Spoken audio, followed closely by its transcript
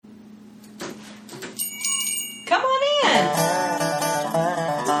Come on in.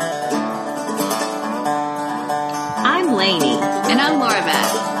 I'm Lainey. And I'm Laura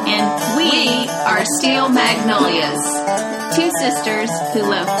Beth. And we are Steel Magnolias. Two sisters who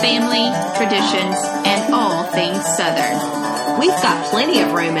love family, traditions, and all things Southern. We've got plenty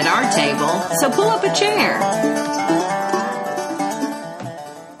of room at our table, so pull up a chair.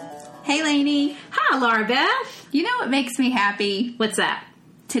 Hey, Lainey. Hi, Laura Beth. You know what makes me happy? What's that?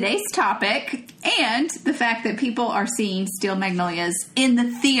 Today's topic and the fact that people are seeing Steel Magnolias in the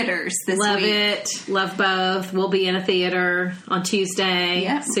theaters this Love week. it. Love both. We'll be in a theater on Tuesday.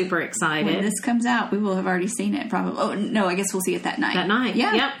 Yep. Super excited. When this comes out, we will have already seen it probably. Oh, no, I guess we'll see it that night. That night.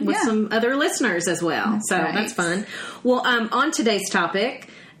 Yeah. Yep. With some other listeners as well. That's so right. that's fun. Well, on today's topic,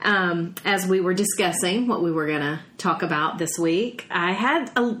 as we were discussing what we were going to talk about this week, I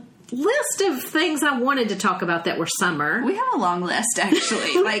had a list of things I wanted to talk about that were summer. We have a long list,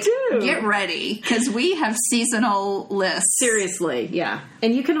 actually. We Like, do. get ready, because we have seasonal lists. Seriously, yeah.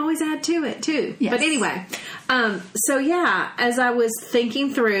 And you can always add to it, too. Yes. But anyway, so yeah, as I was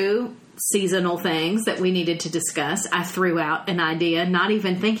thinking through seasonal things that we needed to discuss, I threw out an idea, not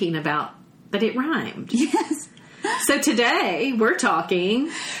even thinking about, but it rhymed. Yes. So today, we're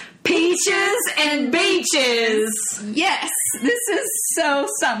talking peaches and beaches. Yes, this is so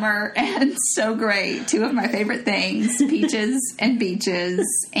summer and so great. Two of my favorite things, peaches and beaches.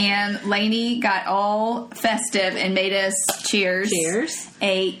 And Lainey got all festive and made us cheers.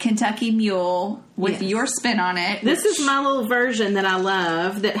 A Kentucky Mule with your spin on it. This is my little version that I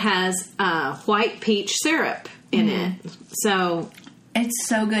love that has white peach syrup in it. So it's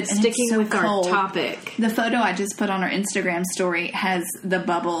so good. And sticking it's so with cold. our topic. The photo I just put on our Instagram story has the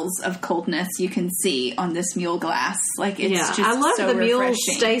bubbles of coldness you can see on this mule glass. Like, it's just I love so the mules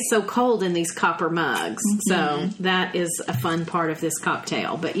refreshing. stay so cold in these copper mugs. So that is a fun part of this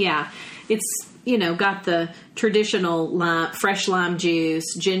cocktail. But yeah, it's, got the traditional fresh lime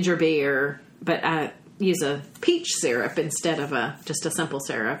juice, ginger beer, but I use a peach syrup instead of just a simple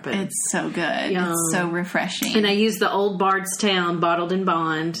syrup. And It's so good. Yum. It's so refreshing. And I use the old Bardstown Bottled and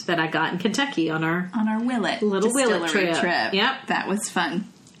Bond that I got in Kentucky on our Willet little Willet distillery trip. Yep. That was fun.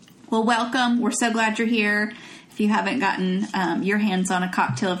 Well, welcome. We're so glad you're here. If you haven't gotten your hands on a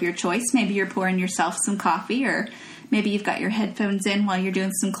cocktail of your choice, maybe you're pouring yourself some coffee, or maybe you've got your headphones in while you're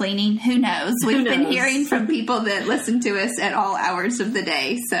doing some cleaning. Who knows? We've been hearing from people that listen to us at all hours of the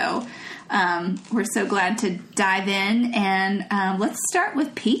day. So we're so glad to dive in, and let's start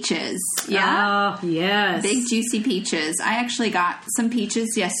with peaches. Yeah? Oh, yes. Big juicy peaches. I actually got some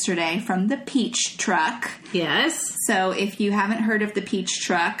peaches yesterday from the Peach Truck. Yes. So if you haven't heard of the Peach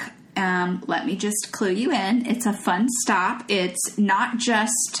Truck, let me just clue you in. It's a fun stop. It's not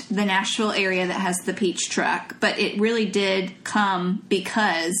just the Nashville area that has the Peach Truck, but it really did come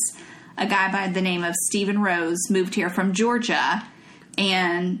because a guy by the name of Stephen Rose moved here from Georgia,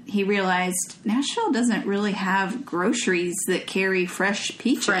 and he realized Nashville doesn't really have groceries that carry fresh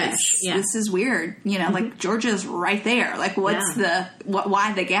peaches. Yeah. This is weird. Like, Georgia's right there. Like, what's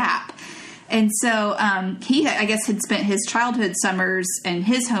why the gap? And so he, I guess, had spent his childhood summers in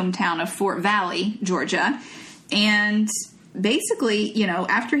his hometown of Fort Valley, Georgia. And basically,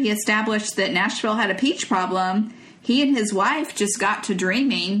 after he established that Nashville had a peach problem, he and his wife just got to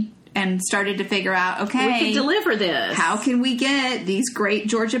dreaming and started to figure out, okay, we could deliver this. How can we get these great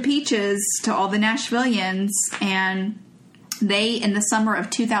Georgia peaches to all the Nashvillians? And they, in the summer of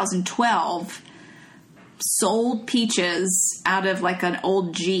 2012, sold peaches out of like an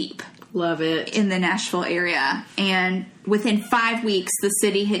old Jeep. Love it. In the Nashville area. And within 5 weeks, the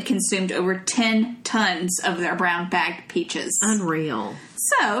city had consumed over 10 tons of their brown bagged peaches. Unreal.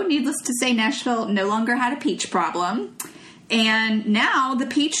 So, needless to say, Nashville no longer had a peach problem. And now the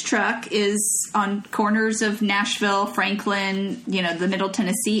Peach Truck is on corners of Nashville, Franklin, the Middle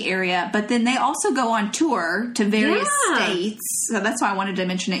Tennessee area. But then they also go on tour to various states. So that's why I wanted to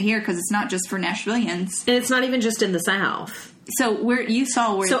mention it here, because it's not just for Nashvillians. And it's not even just in the South. So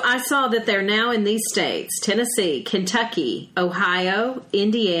So I saw that they're now in these states: Tennessee, Kentucky, Ohio,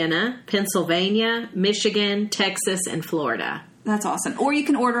 Indiana, Pennsylvania, Michigan, Texas, and Florida. That's awesome. Or you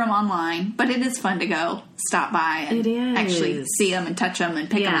can order them online, but it is fun to go stop by and actually see them and touch them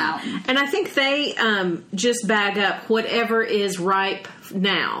and pick them out. And I think they just bag up whatever is ripe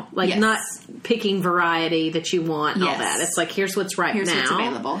now, like not picking variety that you want and all that. It's like, here's what's ripe now. Here's what's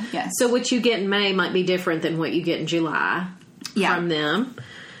available, yes. So what you get in May might be different than what you get in July from them.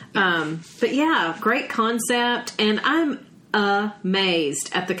 But yeah, great concept. And I'm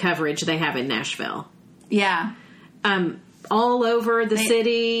amazed at the coverage they have in Nashville. Yeah. all over the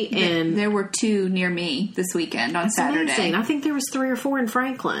city, and there were 2 near me this weekend on Saturday. Amazing. I think there was 3 or 4 in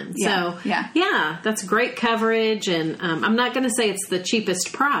Franklin. Yeah. So yeah, that's great coverage, and I'm not going to say it's the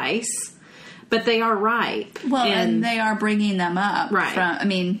cheapest price, but they are ripe. Well, and they are bringing them up.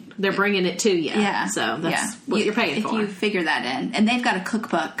 Right. They're bringing it to you. Yeah. So that's what you're paying for. If you figure that in. And they've got a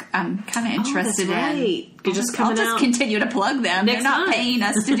cookbook I'm kind of interested in. You're just I'll just continue to plug them. They're not paying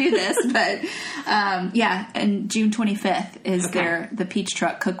us to do this. But, and June 25th is the Peach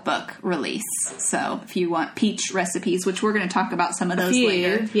Truck Cookbook release. So if you want peach recipes, which we're going to talk about some of those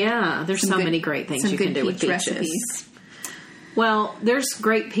later. Yeah. There's so many great things you can do with peaches. Recipes. Well, there's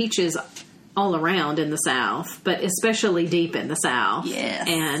great peaches all around in the South, but especially deep in the South,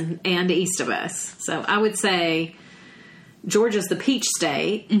 and east of us. So I would say Georgia's the peach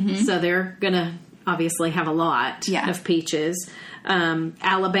state, so they're going to obviously have a lot of peaches.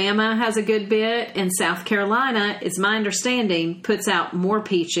 Alabama has a good bit, and South Carolina, is my understanding, puts out more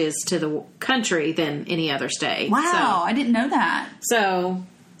peaches to the country than any other state. Wow, I didn't know that. So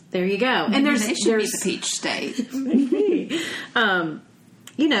there you go. Maybe and they should be the peach state.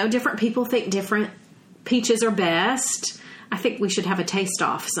 Different people think different peaches are best. I think we should have a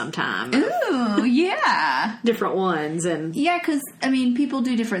taste-off sometime. Ooh, yeah. Different ones. Yeah, because, people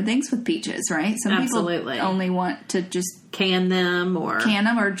do different things with peaches, right? Some people only want to just can them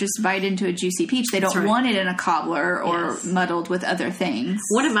or just bite into a juicy peach. They don't want it in a cobbler or muddled with other things.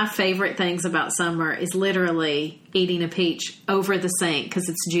 One of my favorite things about summer is literally eating a peach over the sink because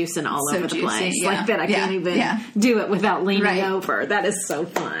it's juicing all over the place. Yeah. Like that I can't even do it without leaning over. That is so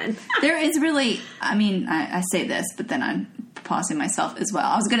fun. There is really, I say this, but then I'm pausing myself as well.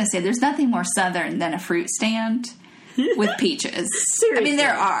 I was going to say there's nothing more southern than a fruit stand with peaches. Seriously.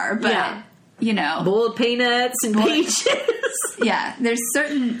 There are, but... boiled peanuts and peaches. Yeah, there's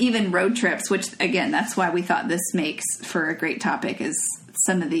certain even road trips, which again, that's why we thought this makes for a great topic. Is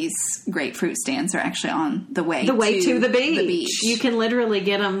some of these great fruit stands are actually on the way to the beach. You can literally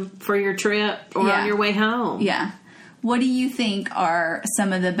get them for your trip or on your way home. Yeah. What do you think are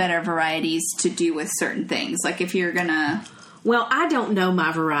some of the better varieties to do with certain things? Like if you're gonna. Well, I don't know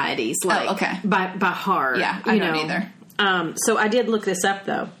my varieties by heart. Yeah, I don't either. So I did look this up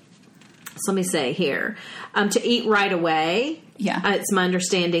though. So let me say here, to eat right away, it's my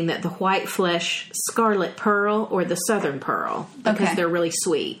understanding that the white flesh scarlet pearl or the southern pearl, because they're really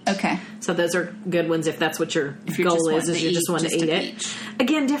sweet. Okay. So those are good ones if that's what your goal is you just want to eat it.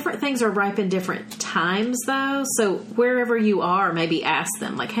 Again, different things are ripe in different times, though. So wherever you are, maybe ask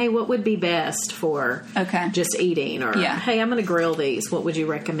them, like, hey, what would be best for just eating? Or, hey, I'm going to grill these. What would you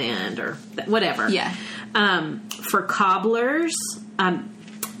recommend? Or whatever. Yeah. For cobblers...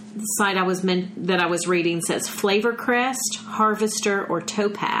 the site that I was reading says Flavor Crest, Harvester, or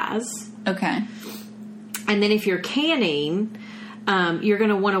Topaz. Okay. And then if you're canning, you're going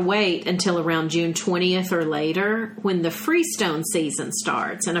to want to wait until around June 20th or later when the freestone season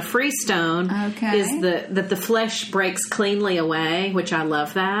starts. And a freestone is that the flesh breaks cleanly away, which I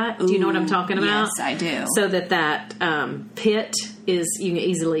love that. Do you know what I'm talking about? Yes, I do. So that pit is, you can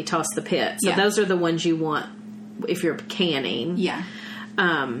easily toss the pit. So those are the ones you want if you're canning. Yeah.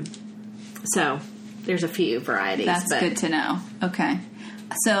 So there's a few varieties. That's good to know. Okay.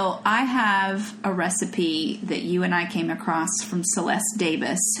 So I have a recipe that you and I came across from Celeste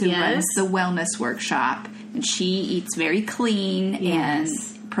Davis, who runs the Wellness Workshop, and she eats very clean and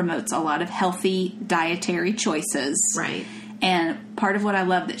promotes a lot of healthy dietary choices. Right. And part of what I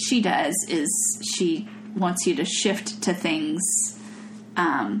love that she does is she wants you to shift to things,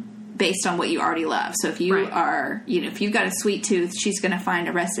 based on what you already love. So if you are, if you've got a sweet tooth, she's going to find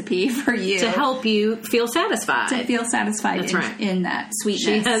a recipe for you. To help you feel satisfied. To feel satisfied in that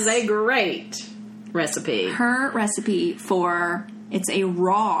sweetness. She has a great recipe. Her recipe it's a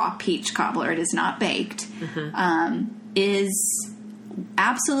raw peach cobbler. It is not baked. Is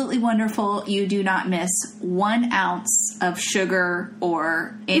absolutely wonderful. You do not miss 1 ounce of sugar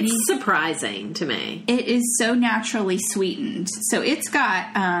or any... It's surprising to me. It is so naturally sweetened. So it's got,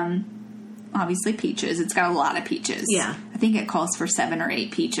 obviously peaches. It's got a lot of peaches. Yeah. I think it calls for 7 or 8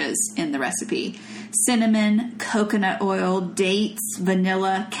 peaches in the recipe. Cinnamon, coconut oil, dates,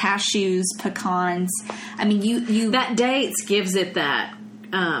 vanilla, cashews, pecans. You... That dates gives it that...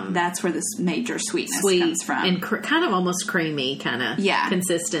 that's where this major sweetness comes from. And kind of almost creamy kind of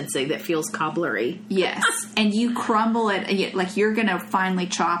consistency that feels cobblery. Yes. And you crumble it, like you're going to finely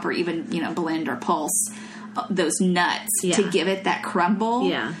chop or even, blend or pulse those nuts to give it that crumble.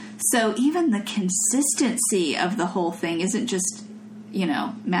 Yeah. So even the consistency of the whole thing isn't just,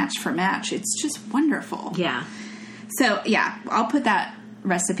 match for match. It's just wonderful. Yeah. So, I'll put that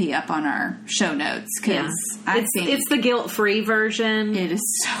recipe up on our show notes because I think it's the guilt-free version. it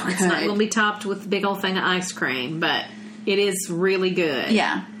is so good. It's not going to be topped with a big old thing of ice cream, but it is really good.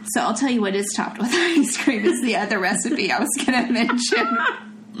 Yeah. So I'll tell you what is topped with ice cream is the other recipe I was going to mention.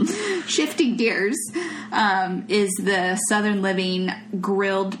 Shifting gears is the Southern Living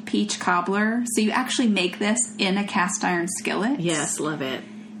grilled peach cobbler. So you actually make this in a cast iron skillet. Yes, love it.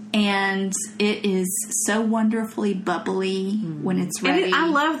 And it is so wonderfully bubbly when it's ready. And I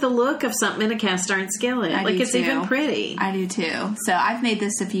love the look of something in a cast iron skillet. It's even pretty. I do too. So I've made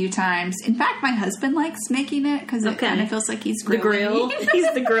this a few times. In fact, my husband likes making it because it kind of feels like he's grilling. The grill.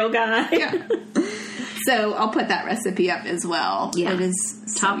 He's the grill guy. Yeah. So I'll put that recipe up as well. Yeah. It is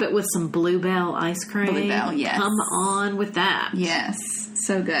Top it with some Bluebell ice cream. Bluebell, yes. Come on with that. Yes.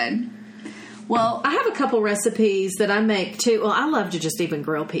 So good. Well, I have a couple recipes that I make too. Well, I love to just even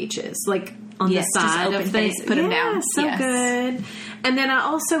grill peaches, like on the side of things. Put them down. So good. And then I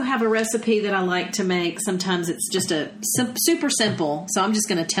also have a recipe that I like to make. Sometimes it's just a super simple. So I'm just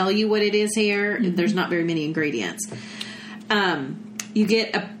going to tell you what it is here. Mm-hmm. There's not very many ingredients. You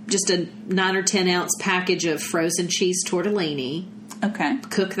get just a 9 or 10 ounce package of frozen cheese tortellini. Okay.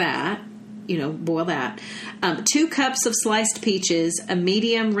 Cook that. Boil that. 2 cups of sliced peaches, a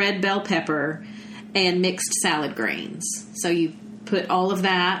medium red bell pepper, and mixed salad greens. So you put all of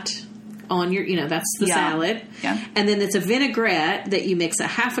that on your, that's the salad. Yeah. And then it's a vinaigrette that you mix a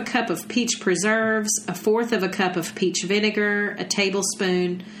half a cup of peach preserves, a fourth of a cup of peach vinegar, a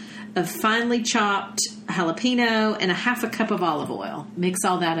tablespoon of finely chopped jalapeno, and a half a cup of olive oil. Mix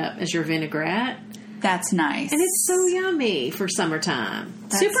all that up as your vinaigrette. That's nice. And it's so yummy for summertime.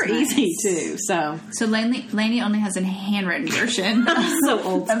 That's super nice. easy, too. So Lainey only has a handwritten version so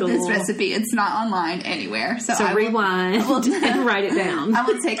old school. of this recipe. It's not online anywhere. So rewind and write it down. I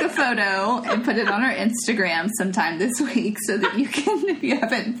will take a photo and put it on our Instagram sometime this week so that you can, if you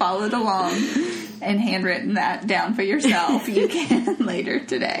haven't followed along and handwritten that down for yourself, you can later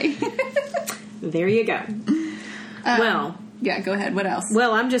today. There you go. Yeah, go ahead. What else?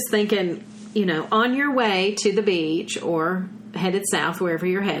 Well, I'm just thinking, on your way to the beach or headed south, wherever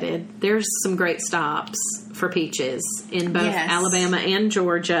you're headed, there's some great stops for peaches in both Alabama and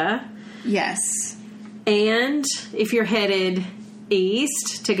Georgia. Yes. And if you're headed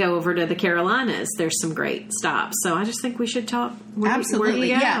east to go over to the Carolinas, there's some great stops. So I just think we should talk. Absolutely,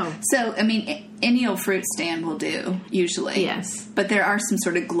 where yeah. So, any old fruit stand will do, usually. Yes. But there are some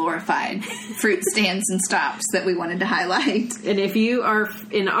sort of glorified fruit stands and stops that we wanted to highlight. And if you are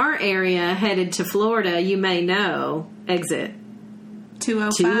in our area headed to Florida, you may know exit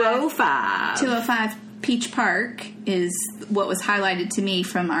 205. 205 Peach Park is what was highlighted to me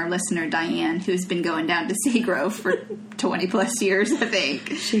from our listener, Diane, who's been going down to Seagrove for 20 plus years, I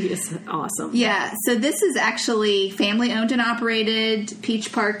think. She is awesome. Yeah, so this is actually family owned and operated.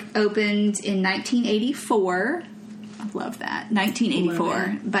 Peach Park opened in 1984. I love that.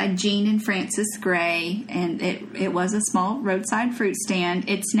 1984 by Jean and Francis Gray, and it was a small roadside fruit stand.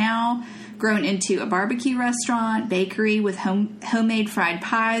 It's now grown into a barbecue restaurant, bakery with homemade fried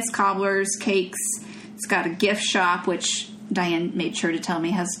pies, cobblers, cakes. It's got a gift shop, which Diane made sure to tell me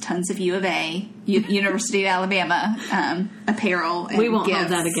has tons of U of A, University of Alabama, apparel and we won't gifts.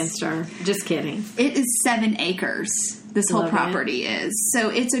 hold that against her. Just kidding. It is 7 acres, this whole property is. So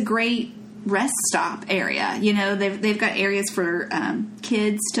it's a great rest stop area. They've got areas for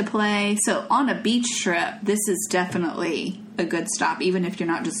kids to play. So on a beach trip, this is definitely a good stop, even if you're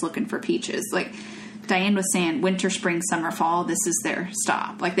not just looking for peaches. Like Diane was saying, winter, spring, summer, fall, this is their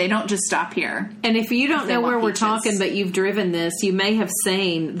stop. Like, they don't just stop here. And if you don't know where we're talking, but you've driven this, you may have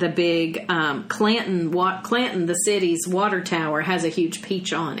seen the big Clanton, the city's water tower has a huge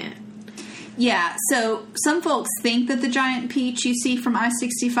peach on it. Yeah, so some folks think that the giant peach you see from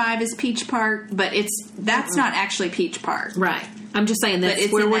I-65 is Peach Park, but that's not actually Peach Park. Right. I'm just saying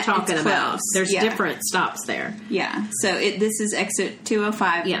that's where we're talking about. There's different stops there. Yeah. So this is exit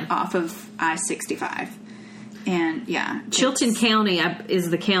 205 off of I-65. And Chilton County is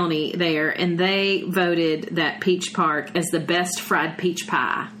the county there, and they voted that Peach Park as the best fried peach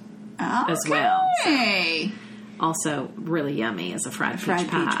pie as well. Okay. Also, really yummy as a fried peach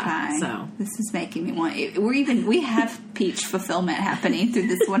pie. So this is making me want. We have peach fulfillment happening through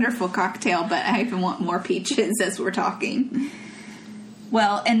this wonderful cocktail, but I even want more peaches as we're talking.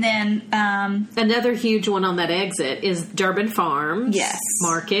 Well, and then another huge one on that exit is Durbin Farms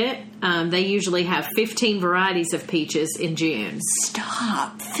Market. They usually have 15 varieties of peaches in June.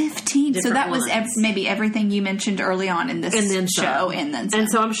 Stop, 15. So that was maybe everything you mentioned early on in this show, and then some.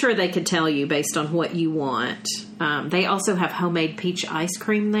 And so I'm sure they could tell you based on what you want. They also have homemade peach ice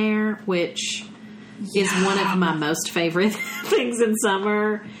cream there, which is one of my most favorite things in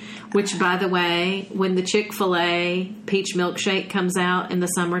summer. Which, by the way, when the Chick-fil-A peach milkshake comes out in the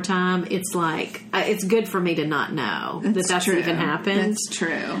summertime, it's like, it's good for me to not know that's even happened. That's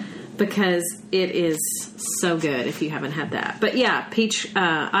true. Because it is so good if you haven't had that. But yeah, peach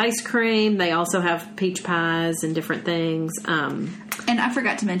ice cream. They also have peach pies and different things. And I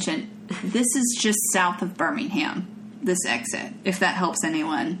forgot to mention, this is just south of Birmingham, this exit, if that helps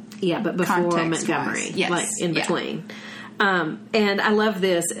anyone. Yeah, but before Montgomery. Yes. Like in between. And I love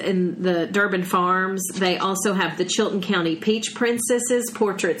this. In the Durbin Farms, they also have the Chilton County Peach Princesses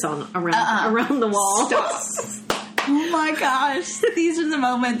portraits around the wall. Stop. Oh my gosh. These are the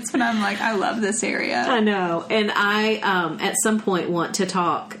moments when I'm like, I love this area. I know. And I, at some point, want to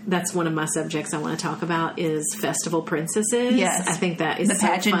talk. That's one of my subjects I want to talk about is Festival Princesses. Yes. I think that is the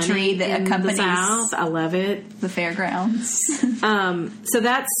pageantry that accompanies the South. I love it. The fairgrounds. So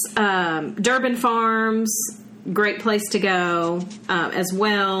that's Durbin Farms. Great place to go as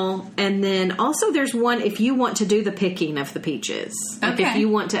well. And then also there's one if you want to do the picking of the peaches. Like if you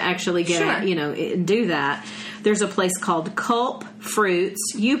want to actually get and do that. There's a place called Culp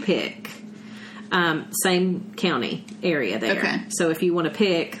Fruits. You pick. Same county area there. Okay. So if you want to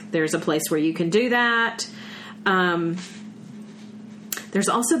pick, there's a place where you can do that. There's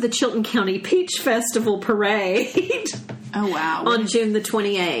also the Chilton County Peach Festival Parade. Oh, wow. On June the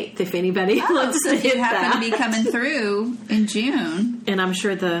 28th, if anybody wants to hit that. So if you happen to be coming through in June. And I'm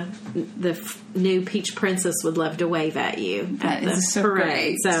sure the new Peach Princess would love to wave at you at the so parade.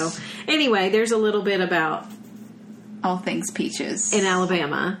 Great. So anyway, there's a little bit about all things peaches. In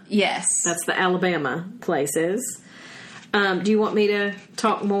Alabama. Yes. That's the Alabama places. Do you want me to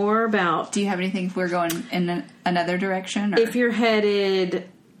talk more about... Do you have anything if we're going in another direction? Or? If you're headed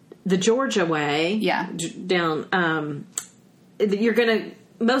the Georgia way... Yeah. Down... you're going to...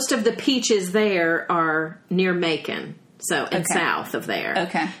 Most of the peaches there are near Macon. So, and south of there.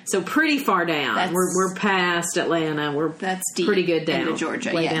 Okay. So pretty far down. We're past Atlanta. That's deep pretty good down. Into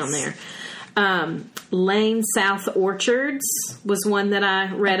Georgia, way down there. Lane South Orchards was one that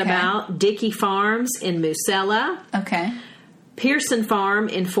I read about. Dickey Farms in Musella. Okay. Pearson Farm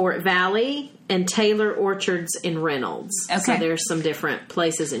in Fort Valley. And Taylor Orchards in Reynolds. Okay. So there's some different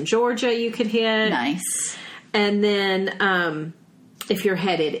places in Georgia you could hit. Nice. And then if you're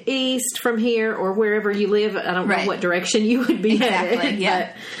headed east from here or wherever you live, I don't know what direction you would be headed.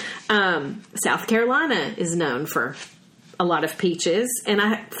 Yeah. But South Carolina is known for a lot of peaches. And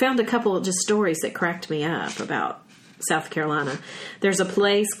I found a couple of just stories that cracked me up about South Carolina. There's a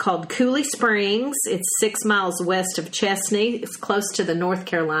place called Cooley Springs. It's 6 miles west of Chesney. It's close to the North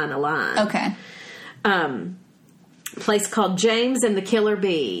Carolina line. Okay. Place called James and the Killer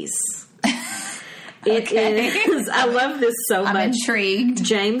Bees. It is. I love this so much. I'm intrigued.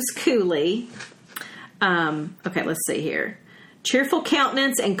 James Cooley. Okay, let's see here. Cheerful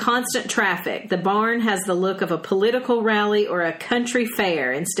countenance and constant traffic. The barn has the look of a political rally or a country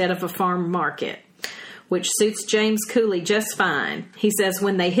fair instead of a farm market, which suits James Cooley just fine. He says,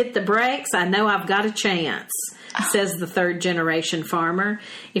 when they hit the brakes, I know I've got a chance, says the third-generation farmer.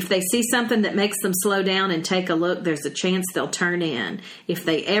 If they see something that makes them slow down and take a look, there's a chance they'll turn in. If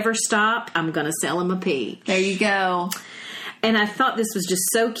they ever stop, I'm going to sell them a peach. There you go. And I thought this was just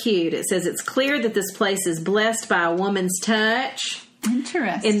so cute. It says, it's clear that this place is blessed by a woman's touch.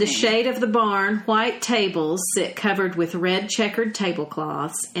 Interesting. In the shade of the barn, white tables sit covered with red checkered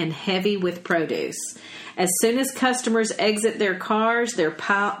tablecloths and heavy with produce. As soon as customers exit their cars, they're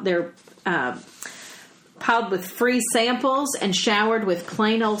piled with free samples and showered with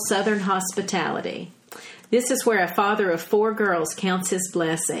plain old Southern hospitality. This is where a father of 4 girls counts his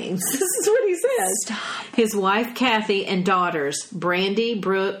blessings. This is what he says. Stop. His wife, Kathy, and daughters, Brandy,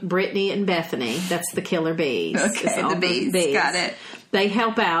 Brooke, Brittany, and Bethany. That's the Killer Bees. Okay, the bees. Got it. They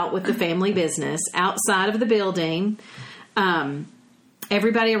help out with the family business outside of the building.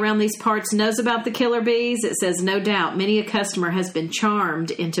 Everybody around these parts knows about the Killer Bees. It says, no doubt, many a customer has been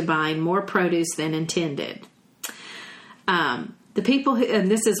charmed into buying more produce than intended. The people who,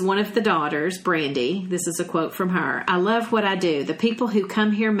 and this is one of the daughters, Brandy. This is a quote from her. I love what I do. The people who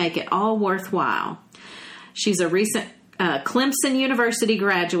come here make it all worthwhile. She's a recent Clemson University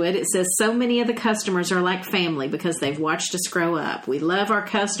graduate. It says so many of the customers are like family because they've watched us grow up. We love our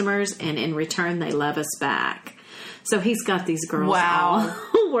customers, and in return, they love us back. So he's got these girls all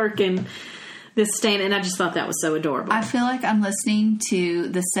working this stand, and I just thought that was so adorable. I feel like I'm listening to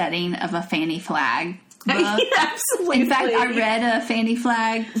the setting of a Fannie Flagg book. Yeah, absolutely. In fact, I read a Fannie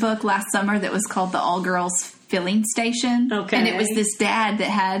Flagg book last summer that was called The All Girls Filling Station. Okay. And it was this dad that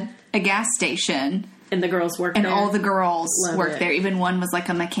had a gas station And the girls work and there? all the girls Love work it. there. Even one was like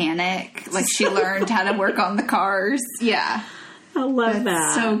a mechanic. Like she learned how to work on the cars. Yeah. I love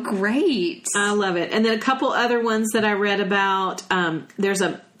That's that. so great. I love it. And then a couple other ones that I read about. There's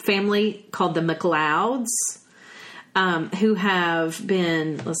a family called the McLeods who have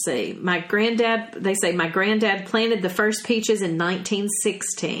been, let's see, they say my granddad planted the first peaches in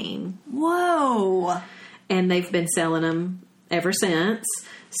 1916. Whoa. And they've been selling them ever since.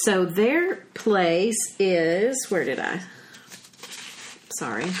 So their place is,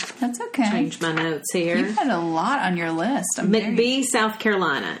 sorry, That's okay. change my notes here. You've had a lot on your list. McBee, South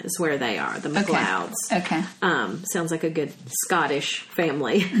Carolina is where they are, the McLeods. Okay. Sounds like a good Scottish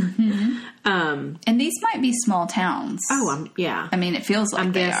family. And these might be small towns. Yeah. I mean, it feels like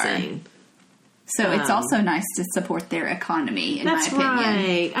I'm they guessing. are. So it's also nice to support their economy, in That's my opinion.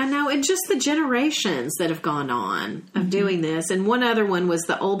 right. I know. And just the generations that have gone on of doing this. And one other one was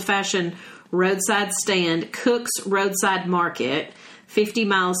the old-fashioned roadside stand, Cook's Roadside Market, 50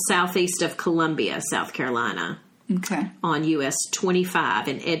 miles southeast of Columbia, South Carolina, Okay. on US 25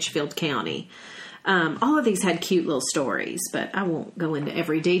 in Edgefield County. All of these had cute little stories, but I won't go into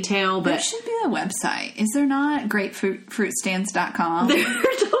every detail. There But should be a website. Is there not? GreatFruitStands.com? there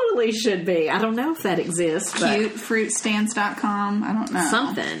totally should be. I don't know if that exists. But CuteFruitStands.com? I don't know.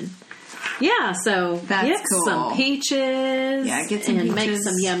 something. Yeah, so That's get cool. some peaches. Yeah, get some and make peaches.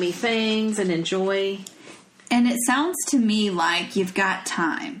 some yummy things and enjoy. And it sounds to me like you've got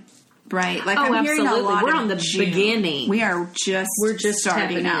time, right? Like Oh, I'm hearing a absolutely. lot We're of on the June. beginning. We're just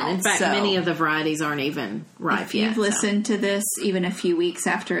starting tapping out. in. In fact, so many of the varieties aren't even ripe if yet. you've listened to this even a few weeks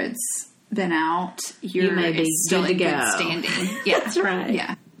after it's been out, you're may be still good in to good go. standing. Yeah, That's right.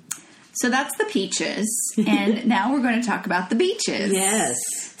 Yeah. So that's the peaches, and now we're going to talk about the beaches. Yes.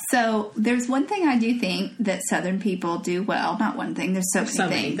 So there's one thing I do think that Southern people do well. Not one thing. There's so So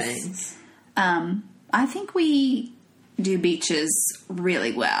many many things. things. I think we do beaches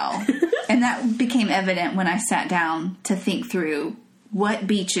really well. And that became evident when I sat down to think through what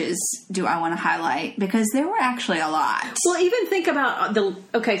beaches do I want to highlight, because there were actually a lot. Well, even think about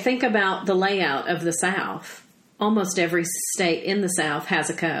the layout of the South. Almost every state in the South has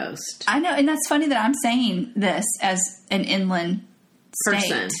a coast. I know, and that's funny that I'm saying this as an inland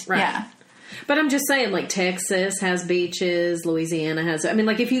Person, state. right. Yeah. But I'm just saying, like, Texas has beaches, Louisiana has... I mean,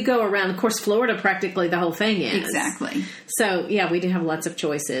 like, if you go around... Of course, Florida, practically the whole thing is. Exactly. So, yeah, we do have lots of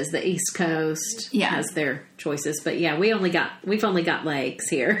choices. The East Coast has their choices. But, yeah, we've only got lakes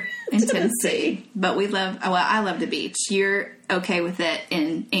here. In Tennessee. But I love the beach. You're okay with it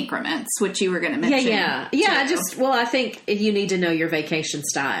in increments, which you were going to mention. Yeah. I think you need to know your vacation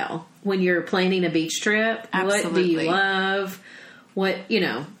style. When you're planning a beach trip, Absolutely. What do you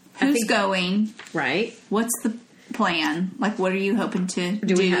love? Who's going? Right. What's the plan? Like, what are you hoping to do,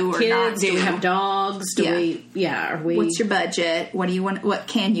 Do we have or kids? not do? Do we have dogs? Are we... What's your budget? What do you want? What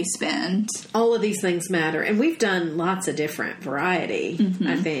can you spend? All of these things matter. And we've done lots of different variety,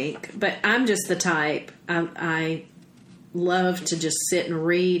 I think. But I'm just the type, I love to just sit and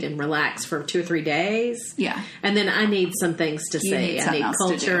read and relax for 2 or 3 days. Yeah. And then I need some things to You see. need I something need else to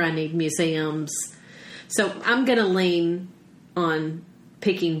culture. do. I need museums. So I'm going to lean on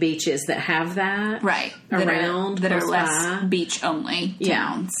picking beaches that have that. Right. Around. That are close less by. beach only Yeah.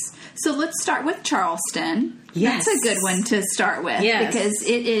 towns. So let's start with Charleston. Yes. That's a good one to start with. Yes. Because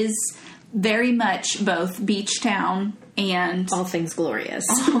it is very much both beach town and All things glorious.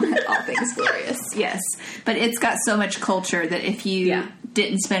 all things glorious. Yes. But it's got so much culture that if you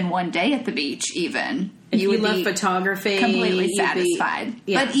didn't spend one day at the beach even, If you would love be photography, completely you'd be- satisfied.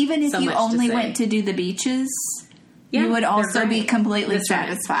 yeah, But even if so you much to only see. went to do the beaches, Yeah, you would they're also be great. completely That's right.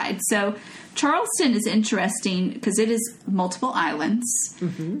 satisfied. So Charleston is interesting because it is multiple islands.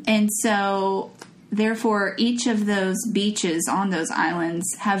 Mm-hmm. And so therefore each of those beaches on those islands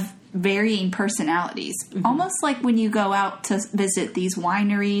have varying personalities. Mm-hmm. Almost like when you go out to visit these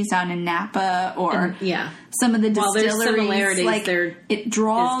wineries out in Napa or some of the While there's distilleries. similarities, like there it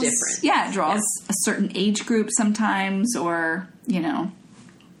draws is difference. it draws a certain age group sometimes, or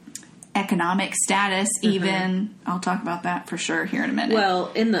economic status even. I'll talk about that for sure here in a minute. Well,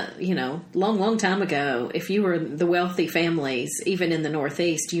 in the, long time ago, if you were the wealthy families, even in the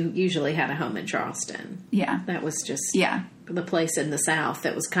Northeast, you usually had a home in Charleston. Yeah. That was just Yeah. the place in the South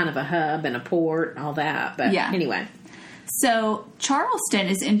that was kind of a hub and a port and all that. But anyway. So Charleston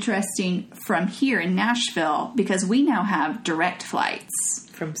is interesting from here in Nashville because we now have direct flights.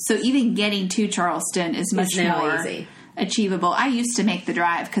 So even getting to Charleston is much now more easy. achievable. I used to make the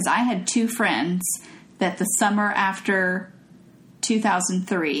drive because I had 2 friends that the summer after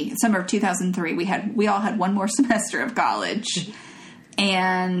summer of 2003, we all had one more semester of college.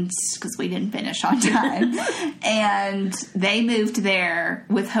 and because we didn't finish on time, and they moved there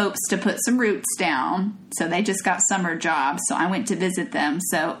with hopes to put some roots down. So they just got summer jobs. So I went to visit them.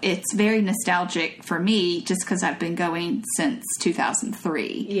 So it's very nostalgic for me just because I've been going since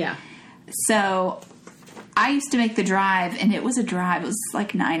 2003. Yeah. So I used to make the drive, and it was a drive. It was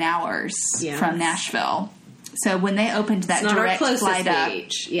like 9 hours from Nashville. So when they opened that direct flight up,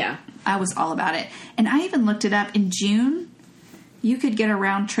 yeah, I was all about it. And I even looked it up. In June, you could get a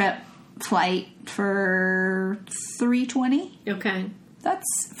round trip flight for $320. Okay.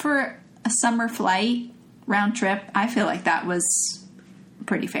 That's for a summer flight round trip. I feel like that was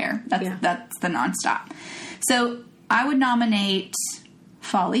pretty fair. That's the nonstop. So I would nominate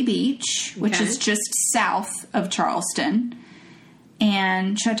Folly Beach, which is just south of Charleston.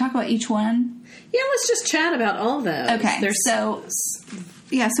 And should I talk about each one? Yeah, let's just chat about all those. Okay. So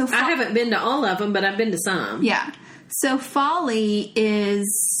I haven't been to all of them, but I've been to some. Yeah. So Folly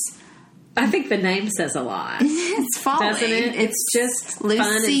is... I think the name says a lot. It's Folly. Doesn't it? It's just fun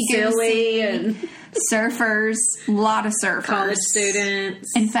and silly and... surfers, a lot of surfers. College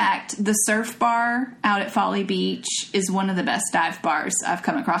students. In fact, the surf bar out at Folly Beach is one of the best dive bars I've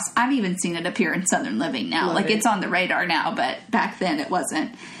come across. I've even seen it appear in Southern Living now. Love it. It's on the radar now, but back then it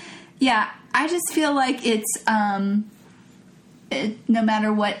wasn't. Yeah, I just feel like it's no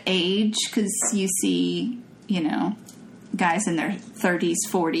matter what age, because you see, guys in their 30s,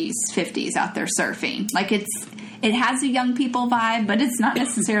 40s, 50s out there surfing. Like it has a young people vibe, but it's not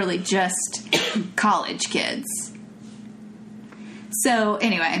necessarily just college kids. So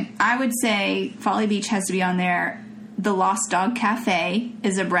anyway, I would say Folly Beach has to be on there. The Lost Dog Cafe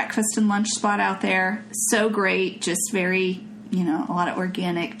is a breakfast and lunch spot out there. So great. Just very, a lot of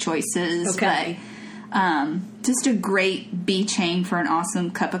organic choices. Okay. But just a great beach hang for an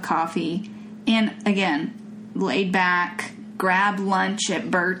awesome cup of coffee. And again, laid back, grab lunch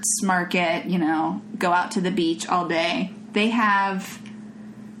at Bert's Market, go out to the beach all day. They have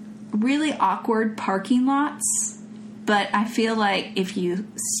really awkward parking lots, but I feel like if you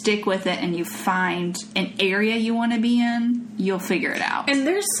stick with it and you find an area you want to be in, you'll figure it out. And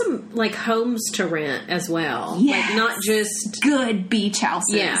there's some, homes to rent as well. Yes. Not just... good beach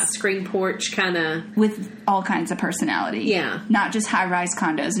houses. Yeah, screen porch kind of... with all kinds of personality. Yeah. Not just high-rise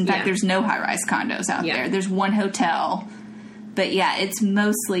condos. In fact, there's no high-rise condos out there. There's one hotel. But yeah, it's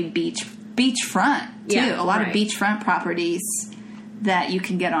mostly beachfront, too. Yeah, a lot of beachfront properties that you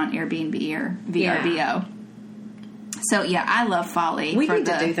can get on Airbnb or VRBO. Yeah. So, yeah, I love Folly. We need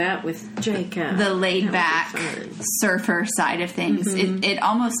to do that with Jacob. The laid-back surfer side of things. Mm-hmm. It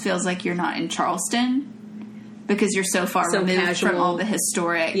almost feels like you're not in Charleston because you're so far removed from all the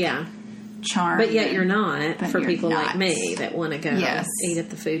historic charm. But yet you're not for people like me me that want to go eat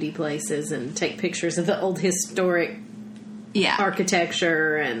at the foodie places and take pictures of the old historic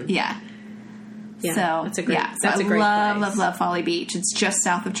architecture. And so that's a great that's a great place. love Folly Beach. It's just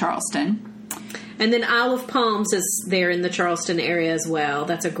south of Charleston. And then Isle of Palms is there in the Charleston area as well.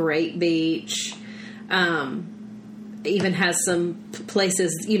 That's a great beach. Even has some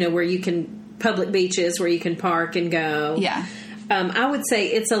places, where you can, public beaches where you can park and go. Yeah. I would say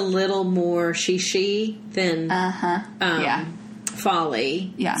it's a little more she than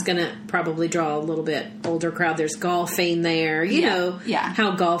Folly. Yeah. It's going to probably draw a little bit older crowd. There's golfing there. You know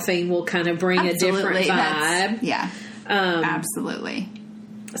how golfing will kind of bring a different vibe. Absolutely.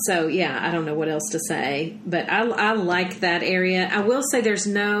 So, I don't know what else to say, but I like that area. I will say there's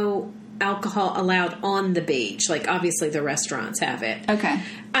no alcohol allowed on the beach. Obviously the restaurants have it. Okay.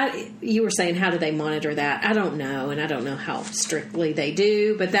 You were saying, how do they monitor that? I don't know, and I don't know how strictly they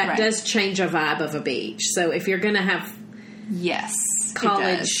do, but that does change a vibe of a beach. So if you're going to have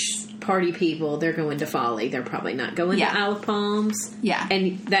college party people, they're going to Folly. They're probably not going to Isle of Palms. Yeah.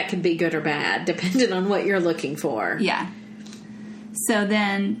 And that could be good or bad, depending on what you're looking for. Yeah. So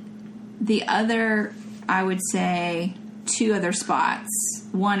then the other, I would say, two other spots.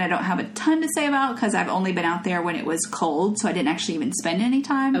 One I don't have a ton to say about because I've only been out there when it was cold, so I didn't actually even spend any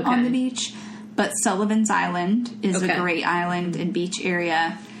time on the beach. But Sullivan's Island is a great island and beach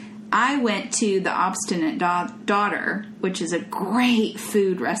area. I went to the Obstinate Daughter, which is a great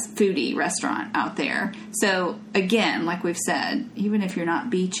foodie restaurant out there. So, again, like we've said, even if you're not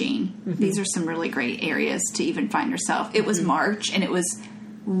beaching, these are some really great areas to even find yourself. It was March, and it was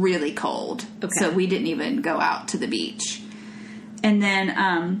really cold. So we didn't even go out to the beach. And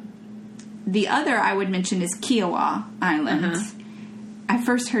then the other I would mention is Kiowa Island. I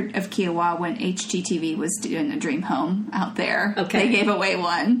first heard of Kiowa when HGTV was doing a Dream Home out there. They gave away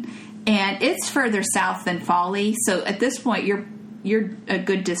one. And it's further south than Folly. So at this point, you're you're a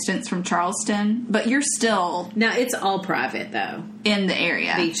good distance from Charleston, but you're still Now, it's all private, though. in the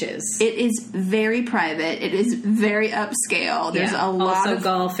area. Beaches. It is very private. It is very upscale. There's a lot also of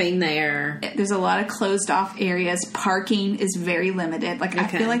golfing there. There's a lot of closed off areas. Parking is very limited. Like I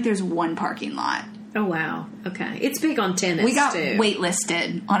Okay. feel like there's one parking lot. Oh, wow. Okay. It's big on tennis, We got too.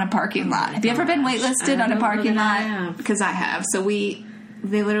 waitlisted on a parking lot. Have you ever been gosh. waitlisted I on a don't parking know that I lot? have. Because I have. So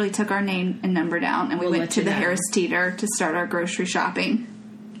they literally took our name and number down, and we We'll went let to you the know. Harris Teeter to start our grocery shopping.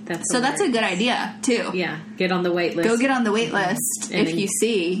 So That's a good idea too. Yeah. Get on the wait list. Go get on the wait list And if then- you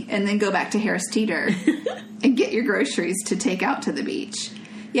see, and then go back to Harris Teeter and get your groceries to take out to the beach.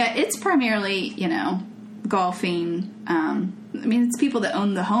 Yeah, it's primarily, golfing. I mean, it's people that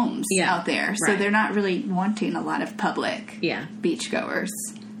own the homes out there, so right. they're not really wanting a lot of public Yeah. beachgoers.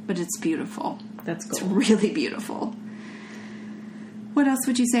 But it's beautiful. That's It's cool. really beautiful. What else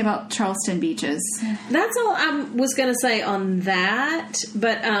would you say about Charleston beaches? That's all I was going to say on that.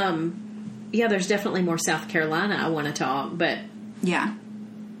 But, yeah, there's definitely more South Carolina I want to talk. But, Yeah.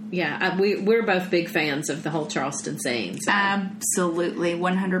 yeah, we're both big fans of the whole Charleston scene. So. Absolutely,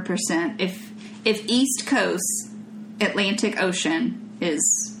 100%. If East Coast Atlantic Ocean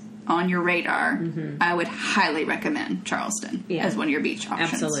is on your radar, I would highly recommend Charleston as one of your beach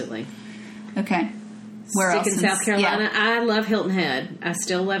options. Absolutely. Okay. Where Stick else? in South Carolina. Yeah. I love Hilton Head. I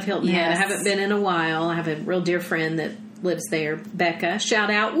still love Hilton Head. I Yes. haven't been in a while. I have a real dear friend that lives there, Becca. Shout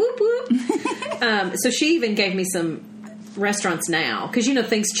out. Whoop, whoop. So she even gave me some restaurants now. Because,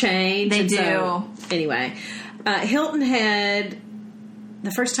 things change. They and do. So, anyway. Hilton Head,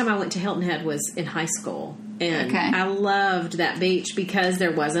 the first time I went to Hilton Head was in high school. And Okay. I loved that beach because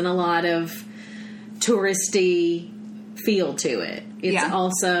there wasn't a lot of touristy feel to it. It's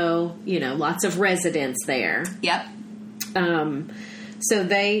also, lots of residents there. Yep. So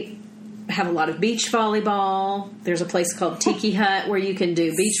they have a lot of beach volleyball. There's a place called Tiki Hut where you can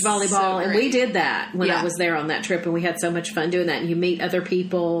do beach volleyball. And we did that when I was there on that trip, and we had so much fun doing that. And you meet other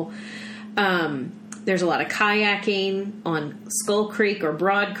people. There's a lot of kayaking on Skull Creek or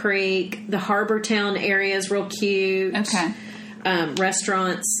Broad Creek. The Harbor Town area is real cute. Okay.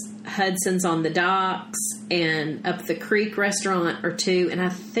 Restaurants, Hudson's on the docks, and Up the Creek restaurant or two. And I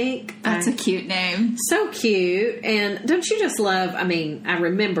think That's a cute name. so cute. And don't you just love, I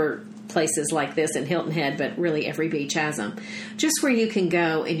remember places like this in Hilton Head, but really every beach has them. Just where you can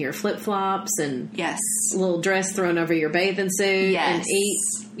go in your flip-flops and Yes. a little dress thrown over your bathing suit and eat,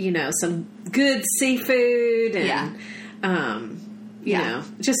 some good seafood and,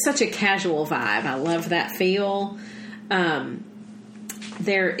 just such a casual vibe. I love that feel.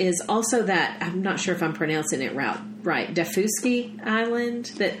 There is also that, I'm not sure if I'm pronouncing it right, Dafuski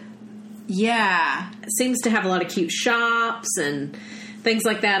Island that seems to have a lot of cute shops and things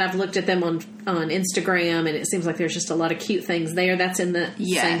like that. I've looked at them on Instagram, and it seems like there's just a lot of cute things there. That's in the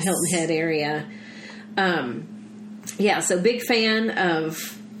same Hilton Head area. So big fan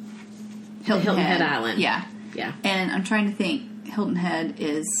of Hilton Head Island. Yeah. Yeah. And I'm trying to think. Hilton Head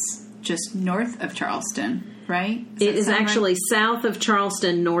is just north of Charleston, right? It is actually south of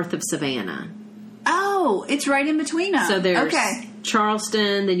Charleston, north of Savannah. Oh, it's right in between them. So there's okay.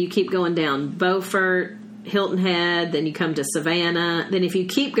 Charleston, then you keep going down Beaufort, Hilton Head, then you come to Savannah. Then if you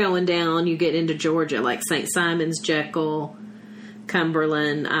keep going down, you get into Georgia, like St. Simon's, Jekyll,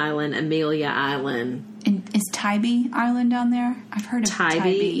 Cumberland Island, Amelia Island. And is Tybee Island down there? I've heard of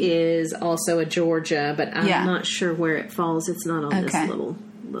Tybee is also a Georgia, but I'm Yeah. not sure where it falls. It's not on this little.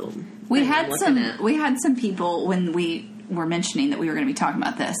 We thing I'm had looking at. we had some people when we were mentioning that we were going to be talking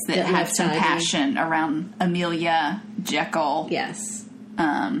about this that That had left some Tybee. passion around Amelia, Jekyll, Yes.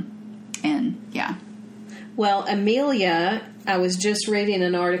 and yeah. Well, Amelia, I was just reading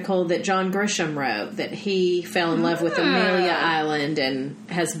an article that John Grisham wrote that he fell in love with Amelia Island and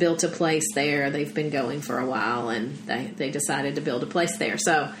has built a place there. They've been going for a while, and they decided to build a place there.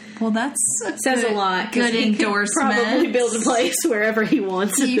 So, Well, that's says a lot. 'Cause Good he could endorsement. probably build a place wherever he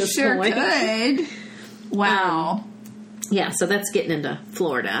wants at He this sure point. could. Wow. Yeah, so that's getting into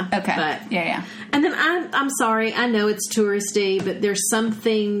Florida. Okay. But, yeah. And then I'm sorry, I know it's touristy, but there's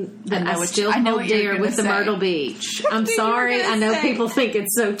something that I still I know hold what you're dear gonna with the say. Myrtle Beach. I'm You were sorry, gonna I know say. people think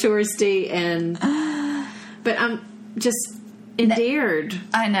it's so touristy, but I'm just endeared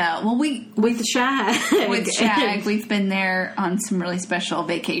I know. Well, with the Shag. with Shag, we've been there on some really special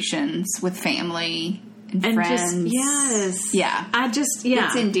vacations with family and friends. Yeah.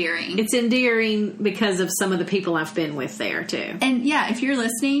 It's endearing. It's endearing because of some of the people I've been with there too. And yeah, if you're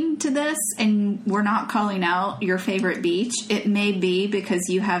listening to this and we're not calling out your favorite beach, it may be because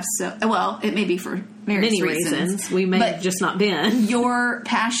you have it may be for various Many reasons. We may but have just not been. Your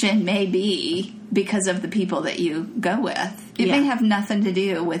passion may be because of the people that you go with. It Yeah. may have nothing to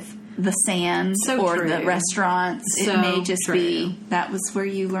do with the sand So or true. the restaurants. So it may just true. be that was where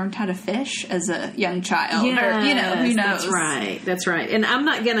you learned how to fish as a young child. Yes, Or, who knows? That's right. And I'm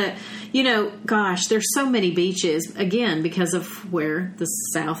not going to, gosh, there's so many beaches, again, because of where the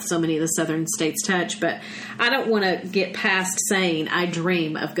South, so many of the southern states touch. But I don't want to get past saying I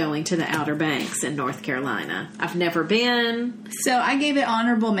dream of going to the Outer Banks in North Carolina. I've never been. So I gave it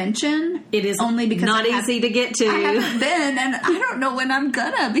honorable mention. It is only because not easy to get to. I haven't been, and I don't know when I'm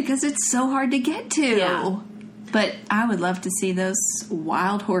gonna because it's so hard to get to. Yeah. But I would love to see those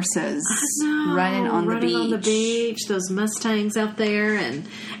wild horses running on the beach. Those Mustangs out there,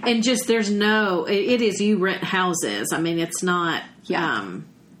 and just there's no. It is you rent houses. I mean, it's not.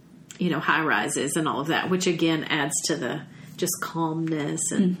 High rises and all of that, which again adds to the just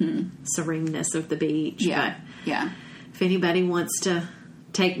calmness and sereneness of the beach. Yeah, but if anybody wants to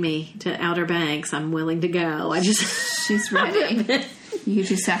take me to Outer Banks, I'm willing to go. She's ready. You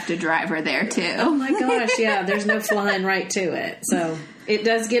just have to drive her there too. Oh my gosh, yeah. There's no flying right to it, so it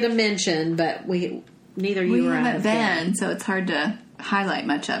does get a mention, but neither you or I haven't have been, so it's hard to highlight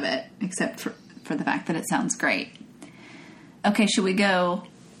much of it, except for the fact that it sounds great. Okay, should we go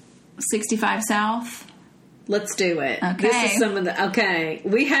 65 South? Let's do it. Okay. This is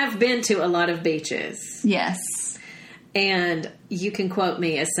we have been to a lot of beaches. Yes. And you can quote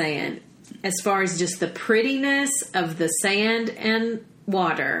me as saying, as far as just the prettiness of the sand and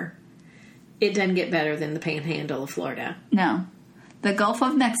water, it doesn't get better than the Panhandle of Florida. No. The Gulf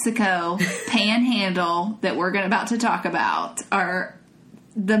of Mexico Panhandle that we're about to talk about are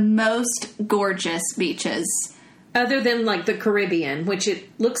the most gorgeous beaches. Other than like the Caribbean, which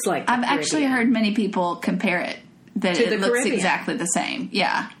it looks like the I've Caribbean. actually heard many people compare it, that To it the looks Caribbean. exactly the same.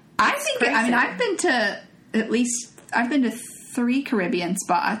 Yeah. Crazy. I've been to 3 Caribbean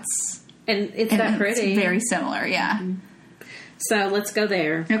spots. And it's And that pretty. It's very similar, yeah. So let's go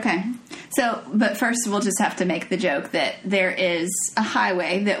there. Okay. So, but first we'll just have to make the joke that there is a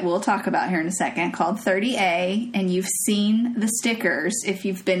highway that we'll talk about here in a second called 30A, and you've seen the stickers if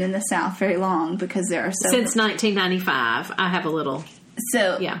you've been in the South very long because there are so... Since 1995, I have a little...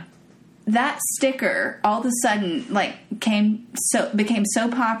 So, Yeah. that sticker all of a sudden became so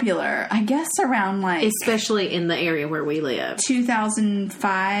popular, I guess around Especially in the area where we live.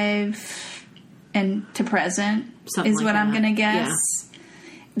 2005 and to present Something is like what I'm that. going to guess. Yeah.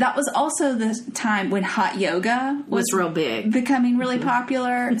 That was also the time when hot yoga Was real big. becoming really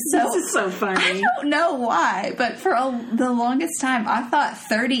popular. So This is so funny. I don't know why, but for the longest time, I thought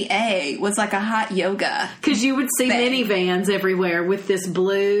 30A was like a hot yoga. Because you would see thing. minivans everywhere with this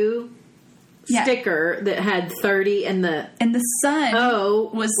blue Yeah. sticker that had 30 and the And the sun O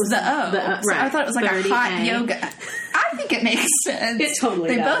was the O. So I right, thought it was like 30A. a hot yoga. I think it makes sense. It totally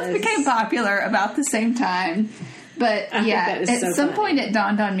They does. both became popular about the same time. But I think that is at so some funny. point it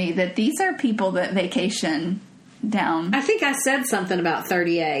dawned on me that these are people that vacation down. I think I said something about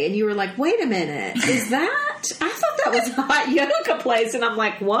 30A, and you were like, wait a minute, is that? I thought that was a hot yoga place, and I'm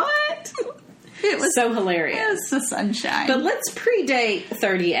like, what? It was So hilarious. It was the sunshine. But let's predate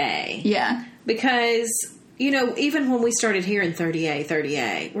 30A. yeah. Because, even when we started hearing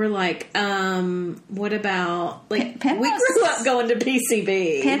 30A, we're like, what about, Panama we grew up going to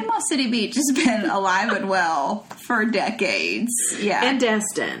PCB. Panama City Beach has been alive and well for decades. Yeah. And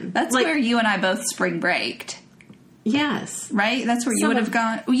Destin. that's where you and I both spring braked, Yes. right? That's where you Some would have of-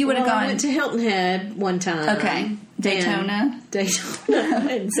 gone. You would have I gone. went to Hilton Head one time. Okay. Daytona? And Daytona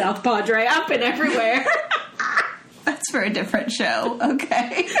and South Padre. I've been everywhere. That's for a different show.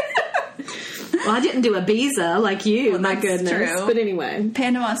 Okay. Well, I didn't do Ibiza like you, my that's goodness. true. But anyway.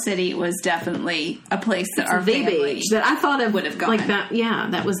 Panama City was definitely a place that our The family beach that I thought of would have gone. like that. Yeah,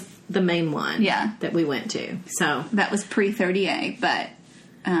 that was the main one. Yeah. that we went to. So that was pre 30A,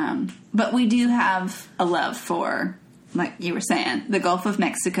 but we do have a love for, like you were saying, the Gulf of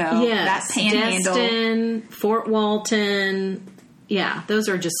Mexico. yes, that Panhandle. Destin, Fort Walton. Yeah, those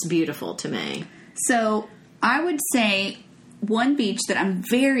are just beautiful to me. So I would say one beach that I'm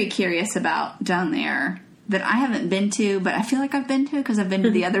very curious about down there that I haven't been to, but I feel like I've been to because I've been to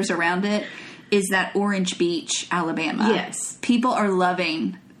the others around it, is that Orange Beach, Alabama. Yes. People are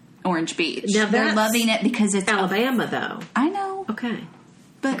loving Orange Beach. Now They're that's loving it because it's Alabama, though. I know. Okay.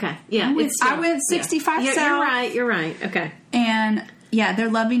 But Okay. Yeah. I went 65 yeah. South. You're right. You're right. Okay. And yeah, they're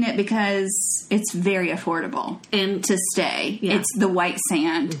loving it because it's very affordable And to stay. Yeah. It's the white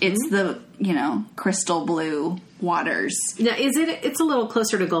sand. It's the, crystal blue waters. now, it's a little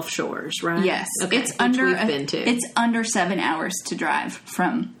closer to Gulf Shores, right? Yes. Okay. It's which under we've been to. It's under 7 hours to drive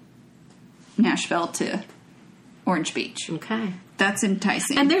from Nashville to Orange Beach. okay. That's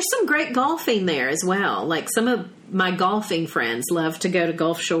enticing. And there's some great golfing there as well. Like some of my golfing friends love to go to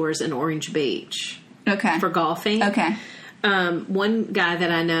Gulf Shores and Orange Beach okay. for golfing. Okay. One guy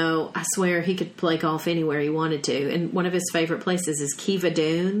that I know, I swear he could play golf anywhere he wanted to. And one of his favorite places is Kiva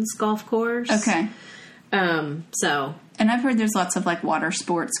Dunes Golf Course. Okay. So. And I've heard there's lots of like water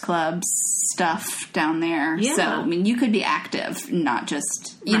sports clubs stuff down there. Yeah. So, I mean, you could be active, not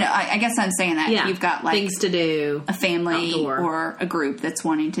just, you know, I guess I'm saying that Yeah. you've got like things to do, a family outdoor. or a group that's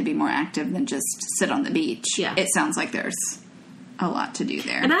wanting to be more active than just sit on the beach. Yeah. It sounds like there's a lot to do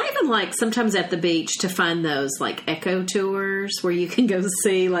there. And I even like sometimes at the beach to find those like eco tours where you can go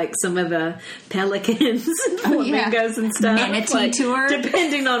see like some of the pelicans and flamingos and stuff. Manatee like, tour.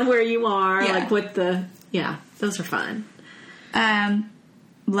 Depending on where you are, Yeah. like with the, those are fun.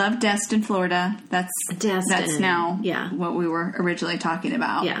 Love Destin, Florida. That's now Yeah. what we were originally talking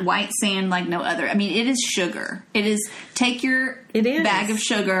about. Yeah. White sand like no other. I mean, it is sugar. It is, take your It is. bag of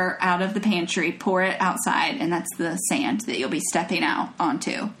sugar out of the pantry, pour it outside, and that's the sand that you'll be stepping out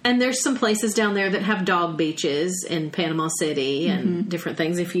onto. And there's some places down there that have dog beaches in Panama City and different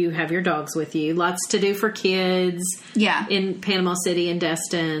things if you have your dogs with you. Lots to do for kids. Yeah. In Panama City and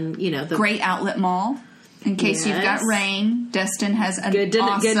Destin, the Great outlet mall. In case you've got Yes. rain, Destin has an good to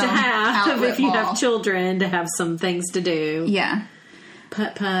awesome have outlet if you mall. have children to have some things to do. Yeah.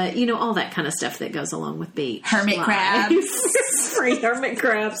 Putt-putt, all that kind of stuff that goes along with beach. Hermit life. crabs. Free hermit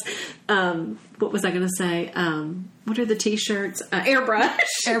crabs. What was I going to say? What are the T-shirts? Airbrush.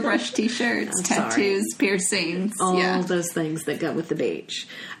 Airbrush t-shirts, I'm tattoos, piercings. All those things that go with the beach.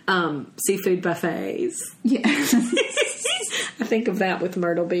 Seafood buffets. Yeah. I think of that with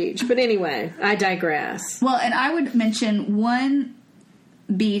Myrtle Beach. But anyway, I digress. Well, and I would mention one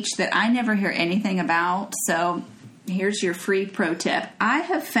beach that I never hear anything about. So here's your free pro tip. I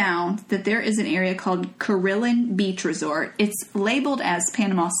have found that there is an area called Carillon Beach Resort. It's labeled as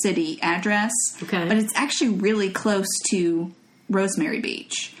Panama City address, Okay. but it's actually really close to Rosemary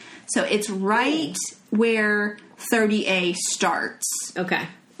Beach. So it's right where 30A starts Okay.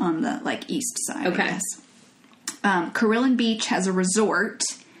 on the east side, Okay. I guess. Carillon Beach has a resort.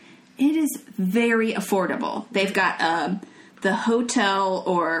 It is very affordable. They've got the hotel,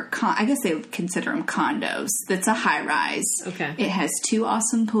 or I guess they would consider them condos. That's a high rise. Okay. It has 2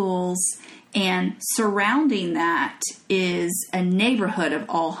 awesome pools, and surrounding that is a neighborhood of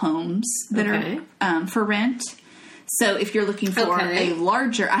all homes that are for rent. So if you're looking for a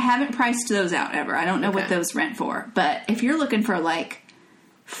larger, I haven't priced those out ever. I don't know what those rent for, but if you're looking for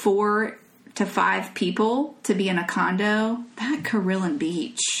 4 to 5 people to be in a condo, that Carillon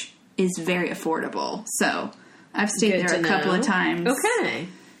Beach is very affordable. So I've stayed Good there a to couple know. of times. Okay.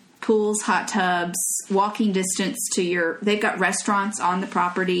 Pools, hot tubs, walking distance to they've got restaurants on the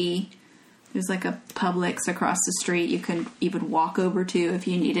property. There's a Publix across the street you would walk over to if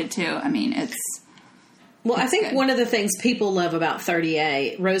you needed to. I mean, Well, I think good. one of the things people love about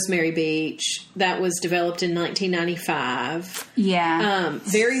 30A, Rosemary Beach, that was developed in 1995. yeah.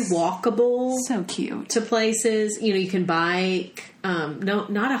 Very walkable So cute. to places. You can bike.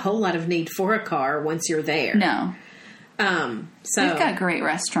 Not a whole lot of need for a car once you're there. No. So They've got great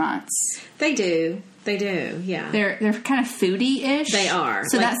restaurants. They do. Yeah. They're kind of foodie-ish. They are.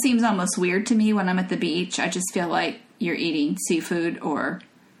 So that seems almost weird to me when I'm at the beach. I just feel like you're eating seafood or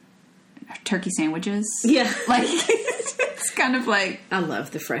turkey sandwiches. Yeah. It's kind of like, I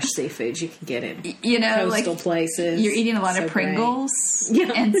love the fresh seafood you can get in coastal like places. you're eating a lot So of Pringles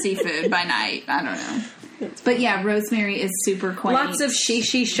Yeah. and seafood by night. I don't know. But yeah, Rosemary is super quaint. Lots of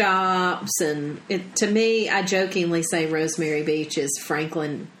shishi shops, and to me, I jokingly say Rosemary Beach is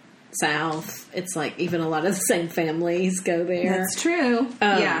Franklin South. It's even a lot of the same families go there. That's true.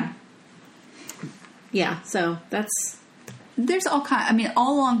 Yeah, so There's all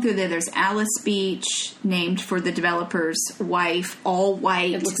all along through there's Alice Beach, named for the developer's wife, all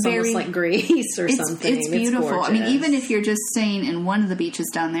white. it looks almost like Greece or something. It's beautiful. gorgeous. Even if you're just staying in one of the beaches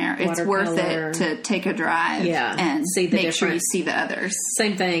down there, it's worth Watercolor. it to take a drive and See the make sure you different- see the others.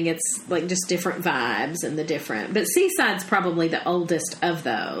 Same thing. It's just different vibes and the different. But Seaside's probably the oldest of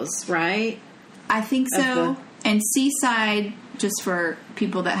those, right? I think so. And Seaside, just for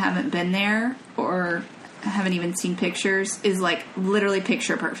people that haven't been there or haven't even seen pictures, is literally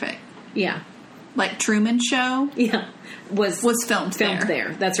picture perfect. Yeah. Like Truman Show Yeah. Was filmed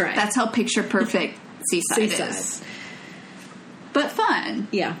there. That's right. That's how picture perfect Seaside is. But fun.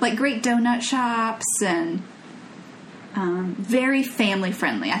 Yeah. Great donut shops and very family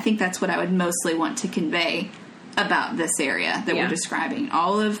friendly. I think that's what I would mostly want to convey about this area that we're describing.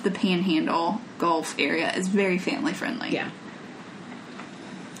 All of the Panhandle Gulf area is very family friendly. Yeah.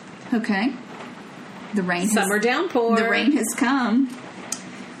 Okay. The rain. Summer downpour. The rain has come.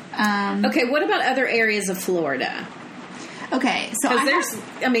 Okay, what about other areas of Florida? Okay, so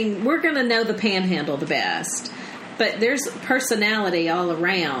we're going to know the Panhandle the best, but there's personality all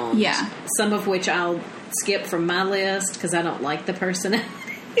around. Yeah. Some of which I'll skip from my list because I don't like the personality.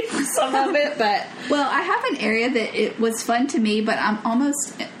 Some of it, but well, I have an area that it was fun to me, but I'm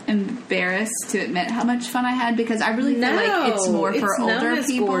almost embarrassed to admit how much fun I had because I really feel like it's more for older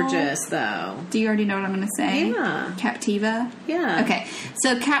people. Gorgeous, though. Do you already know what I'm going to say? Yeah, Captiva. Yeah. Okay,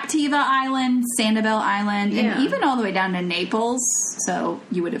 so Captiva Island, Sanibel Island, and even all the way down to Naples. So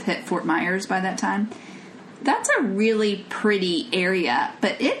you would have hit Fort Myers by that time. That's a really pretty area,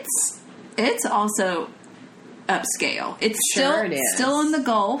 but it's also upscale. It's still in the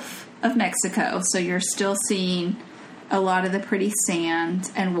Gulf of Mexico, so you're still seeing a lot of the pretty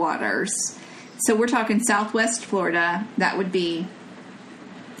sand and waters. So we're talking Southwest Florida.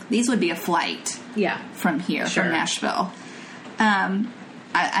 These would be a flight from here, from Nashville. I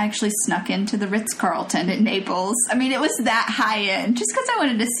actually snuck into the Ritz-Carlton in Naples. I mean, it was that high end, just because I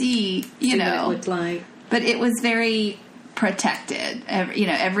wanted to see, what it looked like. But it was very protected.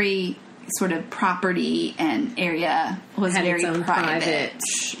 Every sort of property and area was had very its own private.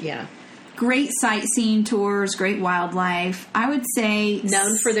 Yeah. Great sightseeing tours, great wildlife. I would say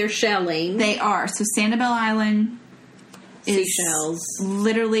known for their shelling. They are. So Sanibel Island is seashells,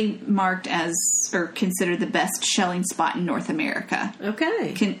 literally marked as or considered the best shelling spot in North America.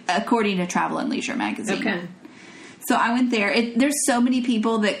 Okay. According to Travel and Leisure magazine. Okay. So I went there. There's so many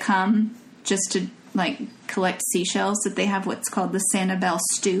people that come just to collect seashells that they have what's called the Sanibel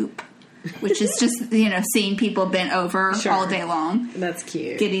Stoop. Which is just, seeing people bent over all day long. That's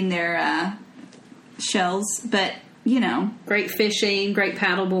cute. Getting their shells. But, great fishing, great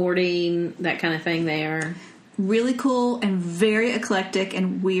paddleboarding, that kind of thing there. Really cool and very eclectic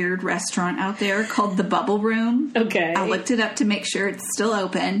and weird restaurant out there called The Bubble Room. Okay. I looked it up to make sure it's still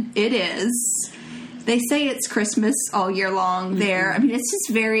open. It is. They say it's Christmas all year long there. I mean, it's just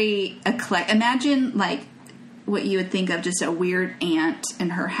very eclectic. Imagine, what you would think of just a weird aunt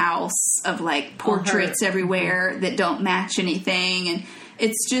in her house of portraits everywhere that don't match anything, and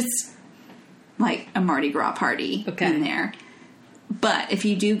it's just like a Mardi Gras party in there. But if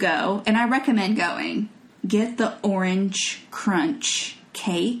you do go, and I recommend going, get the Orange Crunch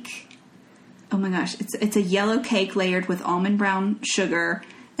cake. Oh my gosh, it's a yellow cake layered with almond brown sugar,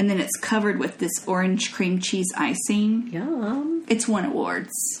 and then it's covered with this orange cream cheese icing. Yum. It's won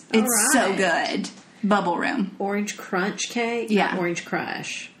awards. It's so good. Bubble Room. Orange Crunch cake? Yeah. Not Orange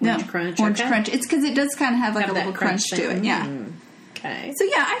Crush. Orange Crunch. Orange Crunch. It's because it does kind of have a little crunch to it. Yeah. Okay. So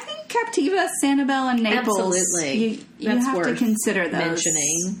I think Captiva, Sanibel, and Naples. Absolutely. You have to consider those.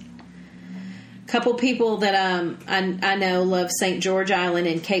 Mentioning. Couple people that I know love St. George Island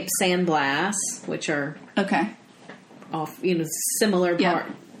and Cape San Blas, which are off similar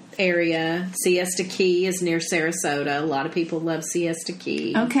area. Siesta Key is near Sarasota. A lot of people love Siesta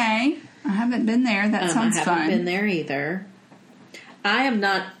Key. Okay. I haven't been there. That sounds fun. I haven't been there either. I am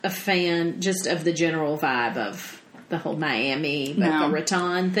not a fan just of the general vibe of the whole Miami, Boca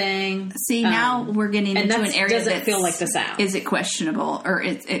Raton thing. See, now we're getting into an area that doesn't feel like the South. Is it questionable, or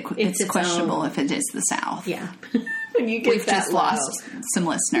it's questionable if it is the South? Yeah. When you get We've just lost some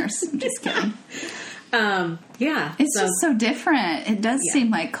listeners. I'm just kidding. It's just so different. It does seem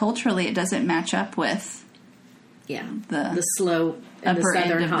like culturally it doesn't match up with the slow and the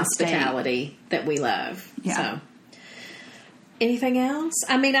southern hospitality that we love. Yeah. So. Anything else?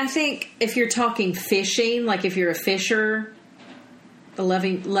 I mean, I think if you're talking fishing, like if you're a fisher, a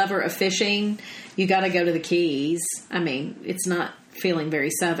lover of fishing, you got to go to the Keys. I mean, it's not feeling very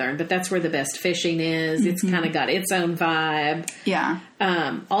southern, but that's where the best fishing is. It's kind of got its own vibe. Yeah.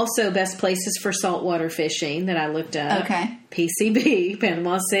 Also, best places for saltwater fishing that I looked up. Okay. PCB,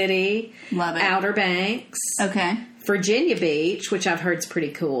 Panama City. Love it. Outer Banks. Okay. Virginia Beach, which I've heard is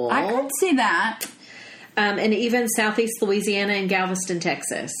pretty cool. I could see that. And even Southeast Louisiana and Galveston,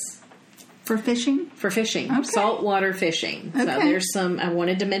 Texas. For fishing? For fishing. Okay. Saltwater fishing. Okay. So there's I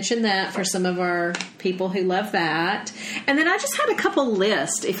wanted to mention that for some of our people who love that. And then I just had a couple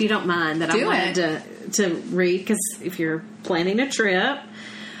lists, if you don't mind, that I wanted to read, because if you're planning a trip.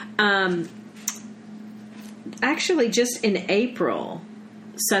 Actually, just in April,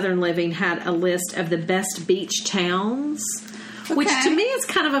 Southern Living had a list of the best beach towns Which to me is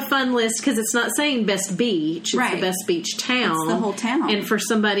kind of a fun list because it's not saying best beach. It's the best beach town. It's the whole town. And for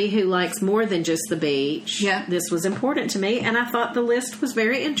somebody who likes more than just the beach, this was important to me. And I thought the list was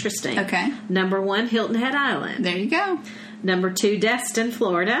very interesting. Okay. Number 1, Hilton Head Island. There you go. Number 2, Destin,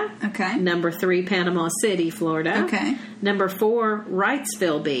 Florida. Okay. Number 3, Panama City, Florida. Okay. Number 4,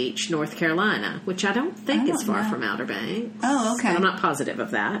 Wrightsville Beach, North Carolina, which I don't think is far from Outer Banks. Oh, okay. But I'm not positive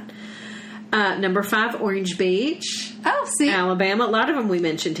of that. Number 5, Orange Beach. Oh, see. Alabama. A lot of them we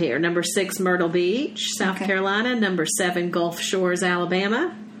mentioned here. Number 6, Myrtle Beach, South Carolina. Number 7, Gulf Shores,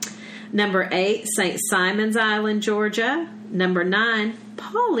 Alabama. Number 8, St. Simon's Island, Georgia. Number 9,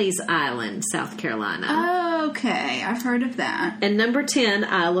 Pawleys Island, South Carolina. Okay, I've heard of that. And number 10,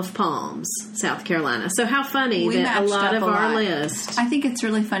 Isle of Palms, South Carolina. So how funny that a lot of our list. I think it's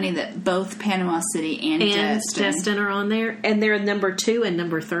really funny that both Panama City and Destin are on there. And they're number 2 and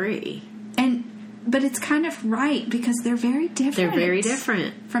number 3. But it's kind of right because they're very different. They're very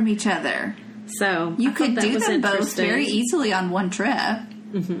different from each other. So you could do them both very easily on one trip.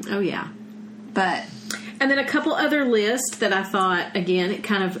 Mm-hmm. Oh, yeah. And then a couple other lists that I thought, again, it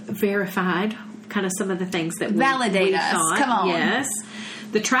kind of verified kind of some of the things that we thought. Come on. Yes.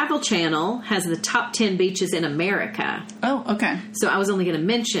 The Travel Channel has the top 10 beaches in America. Oh, okay. So I was only going to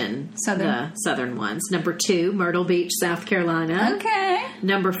mention the southern ones. Number 2, Myrtle Beach, South Carolina. Okay.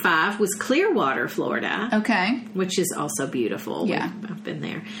 Number 5 was Clearwater, Florida. Okay. Which is also beautiful. Yeah. I've been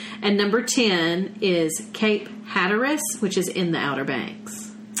there. And number 10 is Cape Hatteras, which is in the Outer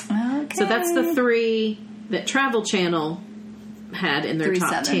Banks. Okay. So that's the 3 that Travel Channel had in their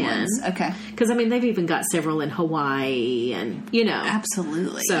top 10. Ones. Okay. Because, I mean, they've even got several in Hawaii and,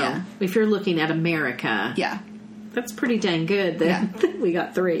 Absolutely. So, if you're looking at America, that's pretty dang good that we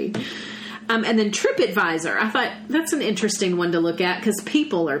got 3. And then TripAdvisor, I thought that's an interesting one to look at because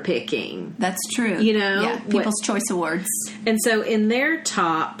people are picking. That's true. People's Choice Awards. And so in their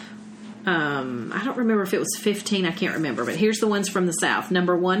top, I don't remember if it was 15, I can't remember, but here's the ones from the South.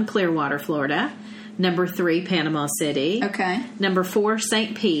 Number 1, Clearwater, Florida. Number 3, Panama City. Okay. Number 4,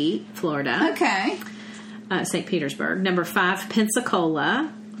 St. Pete, Florida. Okay. St. Petersburg. Number 5,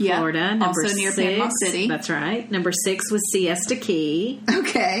 Pensacola, Florida. Number also near Panama City. That's right. Number 6 was Siesta Key.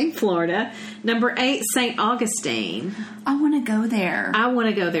 Okay. Florida. Number 8, St. Augustine. I want to go there. I want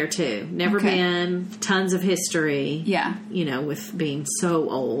to go there too. Never been. Tons of history. Yeah. With being so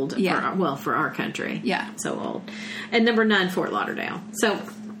old. Yeah. For our country. Yeah. So old. And number 9, Fort Lauderdale. So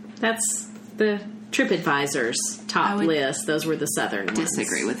that's the TripAdvisor's top list. Those were the southern ones.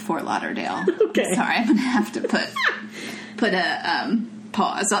 Disagree with Fort Lauderdale. Okay. Sorry, I'm going to have to put a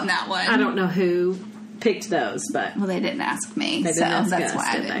pause on that one. I don't know who picked those, but... Well, they didn't ask me, so that's why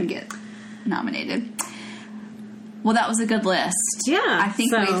I didn't get nominated. Well, that was a good list. Yeah. I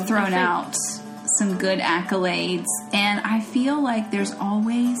think we've thrown out some good accolades, and I feel like there's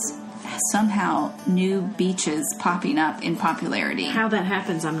always somehow new beaches popping up in popularity. How that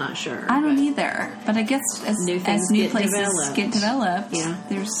happens, I'm not sure. I don't either. But I guess as new places get developed,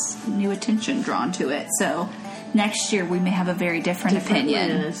 there's new attention drawn to it. So next year we may have a very different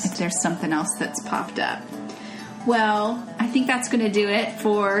opinion if there's something else that's popped up. Well, I think that's going to do it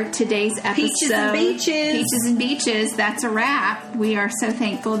for today's episode. Peaches and Beaches. Peaches and Beaches. That's a wrap. We are so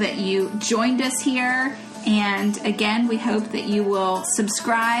thankful that you joined us here. And again, we hope that you will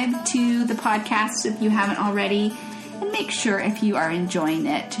subscribe to the podcast if you haven't already. And make sure, if you are enjoying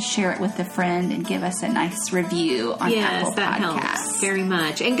it, to share it with a friend and give us a nice review on Apple Podcasts. Yes, that helps very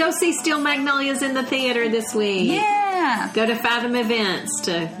much. And go see Steel Magnolias in the theater this week. Yeah. Go to Fathom Events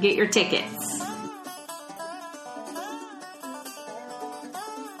to get your tickets.